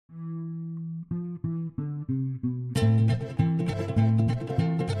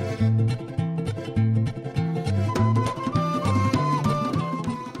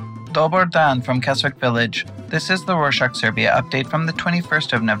Dobar dan from Keswick Village. This is the Rorschach Serbia update from the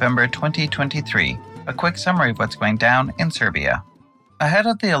 21st of November 2023. A quick summary of what's going down in Serbia. Ahead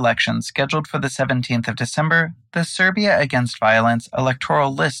of the elections scheduled for the 17th of December, the Serbia Against Violence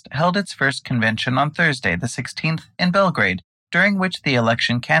Electoral List held its first convention on Thursday, the 16th, in Belgrade, during which the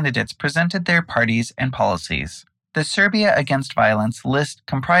election candidates presented their parties and policies. The Serbia Against Violence list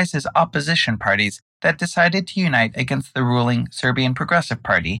comprises opposition parties that decided to unite against the ruling Serbian Progressive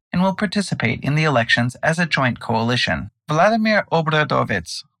Party and will participate in the elections as a joint coalition. Vladimir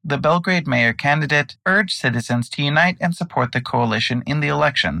Obradović, the Belgrade mayor candidate, urged citizens to unite and support the coalition in the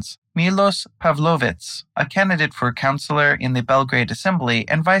elections. Milos Pavlović, a candidate for councillor in the Belgrade Assembly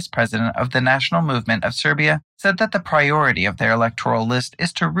and vice president of the National Movement of Serbia, said that the priority of their electoral list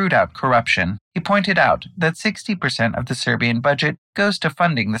is to root out corruption. He pointed out that 60% of the Serbian budget goes to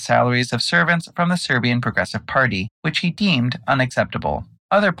funding the salaries of servants from the Serbian Progressive Party, which he deemed unacceptable.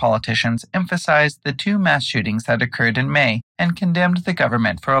 Other politicians emphasized the two mass shootings that occurred in May and condemned the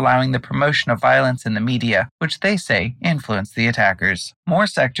government for allowing the promotion of violence in the media, which they say influenced the attackers. More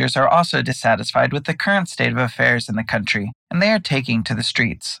sectors are also dissatisfied with the current state of affairs in the country, and they are taking to the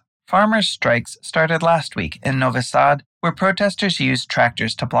streets. Farmers' strikes started last week in Novi Sad, where protesters used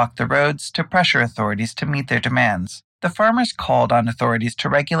tractors to block the roads to pressure authorities to meet their demands. The farmers called on authorities to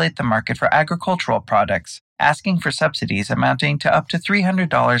regulate the market for agricultural products, asking for subsidies amounting to up to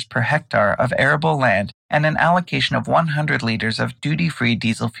 $300 per hectare of arable land and an allocation of 100 liters of duty-free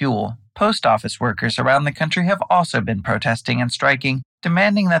diesel fuel. Post office workers around the country have also been protesting and striking,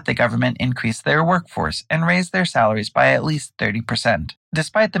 demanding that the government increase their workforce and raise their salaries by at least 30%.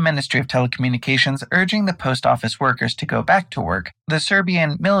 Despite the Ministry of Telecommunications urging the post office workers to go back to work, the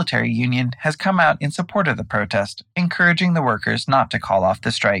Serbian military union has come out in support of the protest, encouraging the workers not to call off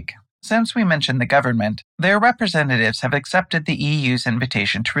the strike. Since we mentioned the government, their representatives have accepted the EU's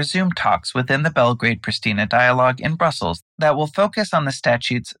invitation to resume talks within the Belgrade-Pristina dialogue in Brussels that will focus on the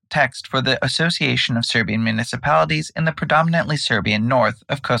statute's text for the Association of Serbian Municipalities in the predominantly Serbian north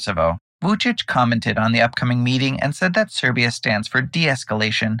of Kosovo. Vučić commented on the upcoming meeting and said that Serbia stands for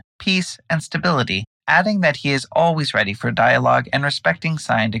de-escalation, peace, and stability, adding that he is always ready for dialogue and respecting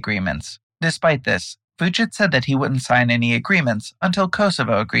signed agreements. Despite this, Vučić said that he wouldn't sign any agreements until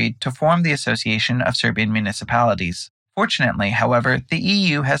Kosovo agreed to form the Association of Serbian Municipalities. Fortunately, however, the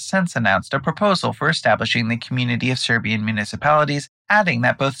EU has since announced a proposal for establishing the Community of Serbian Municipalities, adding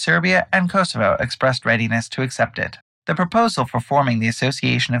that both Serbia and Kosovo expressed readiness to accept it. The proposal for forming the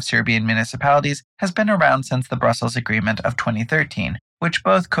Association of Serbian Municipalities has been around since the Brussels Agreement of 2013, which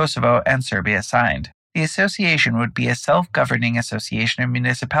both Kosovo and Serbia signed. The association would be a self-governing association of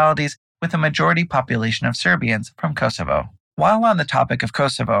municipalities with a majority population of Serbians from Kosovo. While on the topic of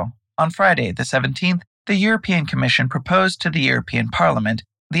Kosovo, on Friday, the 17th, the European Commission proposed to the European Parliament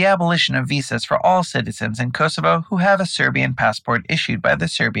the abolition of visas for all citizens in Kosovo who have a Serbian passport issued by the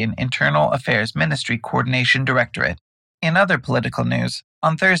Serbian Internal Affairs Ministry Coordination Directorate. In other political news,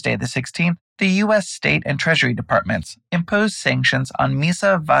 on Thursday, the 16th, the U.S. State and Treasury Departments imposed sanctions on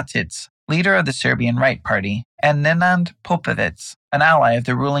Misa Vacic, leader of the Serbian Right Party, and Nenad Popović, an ally of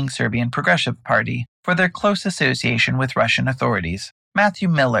the ruling Serbian Progressive Party, for their close association with Russian authorities. Matthew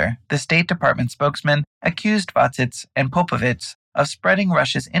Miller, the State Department spokesman, accused Vacic and Popović of spreading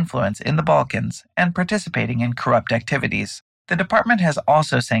Russia's influence in the Balkans and participating in corrupt activities. The department has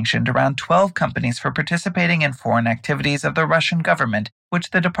also sanctioned around 12 companies for participating in foreign activities of the Russian government, which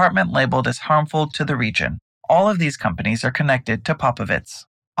the department labeled as harmful to the region. All of these companies are connected to Popović.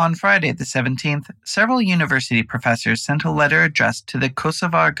 On Friday, the 17th, several university professors sent a letter addressed to the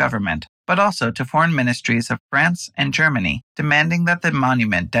Kosovar government, but also to foreign ministries of France and Germany, demanding that the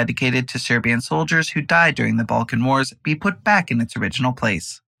monument dedicated to Serbian soldiers who died during the Balkan Wars be put back in its original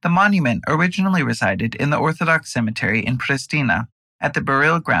place. The monument originally resided in the Orthodox cemetery in Pristina, at the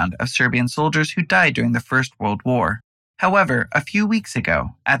burial ground of Serbian soldiers who died during the First World War. However, a few weeks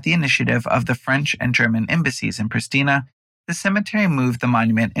ago, at the initiative of the French and German embassies in Pristina, the cemetery moved the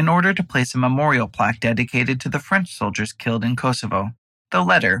monument in order to place a memorial plaque dedicated to the French soldiers killed in Kosovo. The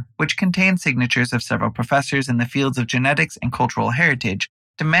letter, which contained signatures of several professors in the fields of genetics and cultural heritage,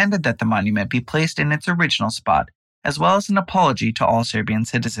 demanded that the monument be placed in its original spot, as well as an apology to all Serbian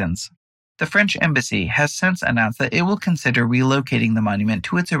citizens. The French embassy has since announced that it will consider relocating the monument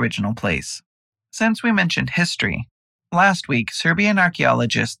to its original place. Since we mentioned history, last week Serbian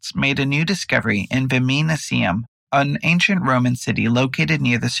archaeologists made a new discovery in Viminacium, an ancient Roman city located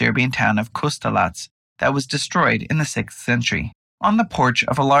near the Serbian town of Kostolac that was destroyed in the 6th century. On the porch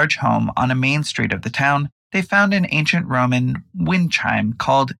of a large home on a main street of the town, they found an ancient Roman wind chime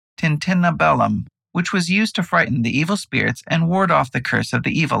called tintinnabellum. which was used to frighten the evil spirits and ward off the curse of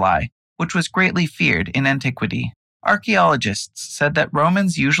the evil eye, which was greatly feared in antiquity. Archaeologists said that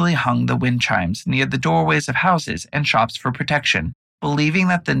Romans usually hung the wind chimes near the doorways of houses and shops for protection, believing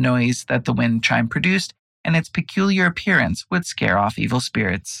that the noise that the wind chime produced and its peculiar appearance would scare off evil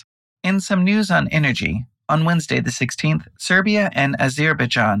spirits. In some news on energy, on Wednesday the 16th, Serbia and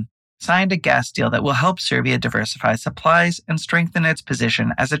Azerbaijan signed a gas deal that will help Serbia diversify supplies and strengthen its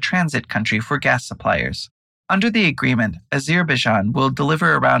position as a transit country for gas suppliers. Under the agreement, Azerbaijan will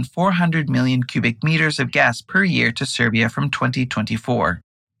deliver around 400 million cubic meters of gas per year to Serbia from 2024.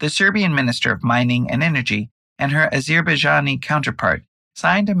 The Serbian Minister of Mining and Energy and her Azerbaijani counterpart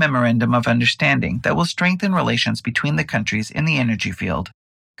signed a memorandum of understanding that will strengthen relations between the countries in the energy field.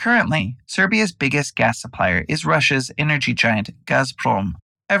 Currently, Serbia's biggest gas supplier is Russia's energy giant Gazprom.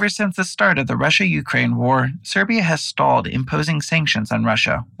 Ever since the start of the Russia-Ukraine war, Serbia has stalled imposing sanctions on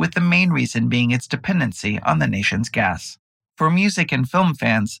Russia, with the main reason being its dependency on the nation's gas. For music and film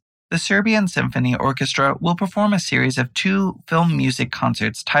fans, the Serbian Symphony Orchestra will perform a series of 2 film music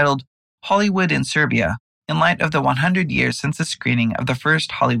concerts titled Hollywood in Serbia, in light of the 100 years since the screening of the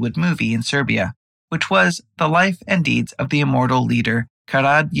first Hollywood movie in Serbia, which was The Life and Deeds of the Immortal Leader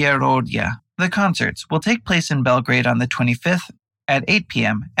Karađorđe. The concerts will take place in Belgrade on the 25th at 8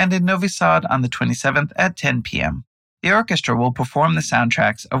 p.m. and in Novi Sad on the 27th at 10 p.m. The orchestra will perform the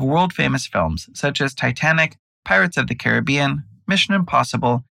soundtracks of world-famous films such as Titanic, Pirates of the Caribbean, Mission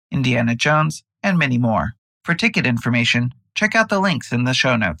Impossible, Indiana Jones, and many more. For ticket information, check out the links in the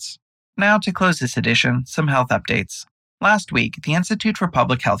show notes. Now to close this edition, some health updates. Last week, the Institute for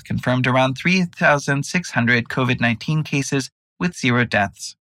Public Health confirmed around 3,600 COVID-19 cases with 0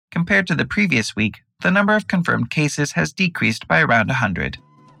 deaths. Compared to the previous week, the number of confirmed cases has decreased by around 100.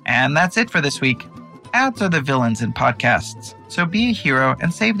 And that's it for this week. Ads are the villains in podcasts, so be a hero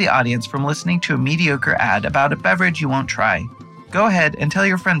and save the audience from listening to a mediocre ad about a beverage you won't try. Go ahead and tell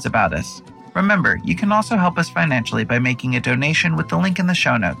your friends about us. Remember, you can also help us financially by making a donation with the link in the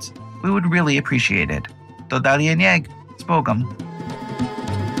show notes. We would really appreciate it. Do dalje njeg, s Bogom.